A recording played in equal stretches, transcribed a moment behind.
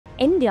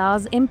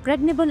India's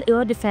impregnable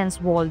air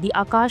defense wall, the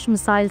Akash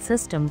missile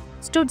system,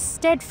 stood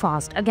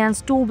steadfast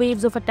against two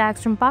waves of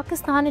attacks from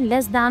Pakistan in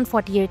less than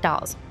 48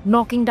 hours,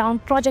 knocking down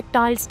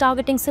projectiles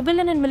targeting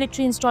civilian and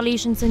military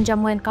installations in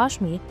Jammu and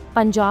Kashmir,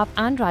 Punjab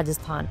and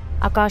Rajasthan.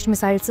 Akash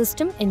missile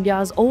system,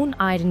 India's own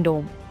Iron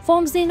Dome,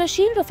 forms the inner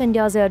shield of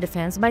India's air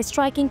defense by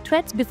striking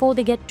threats before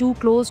they get too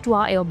close to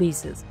our air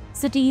bases,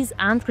 cities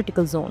and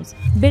critical zones.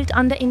 Built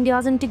under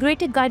India's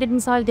Integrated Guided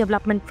Missile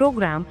Development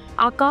Program,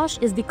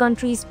 Akash is the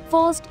country's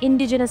first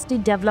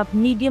indigenously developed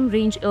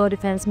medium-range air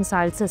defense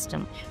missile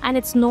system, and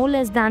it's no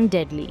less than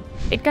deadly.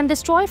 It can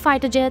destroy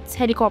fighter jets,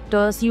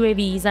 helicopters,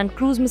 UAVs and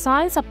cruise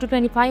missiles up to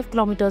 25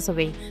 kilometers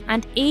away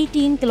and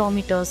 18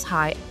 kilometers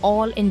high,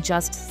 all in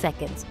just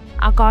seconds.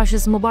 Akash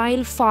is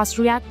mobile,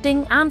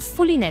 fast-reacting and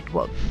fully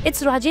networked.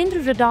 Its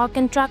Rajendra radar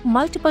can track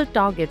multiple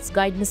targets,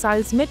 guide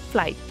missiles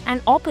mid-flight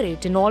and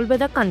operate in all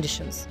weather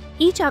conditions.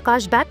 Each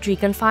Akash battery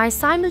can fire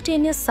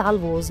simultaneous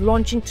salvos,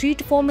 launching 3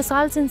 to 4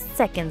 missiles in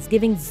seconds,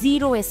 giving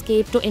zero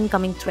escape to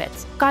incoming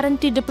threats.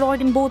 Currently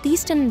deployed in both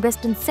eastern and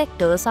western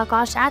sectors,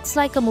 Akash acts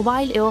like a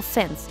mobile air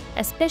fence,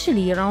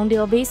 especially around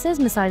air bases,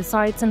 missile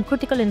sites and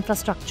critical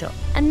infrastructure.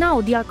 And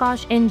now the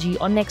Akash NG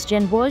or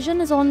next-gen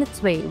version is on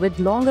its way with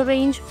longer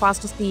range,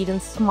 faster speed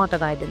and smarter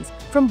guidance.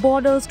 From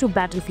borders to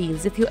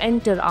battlefields, if you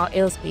enter our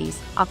airspace,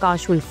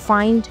 Akash will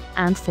find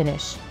and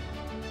finish.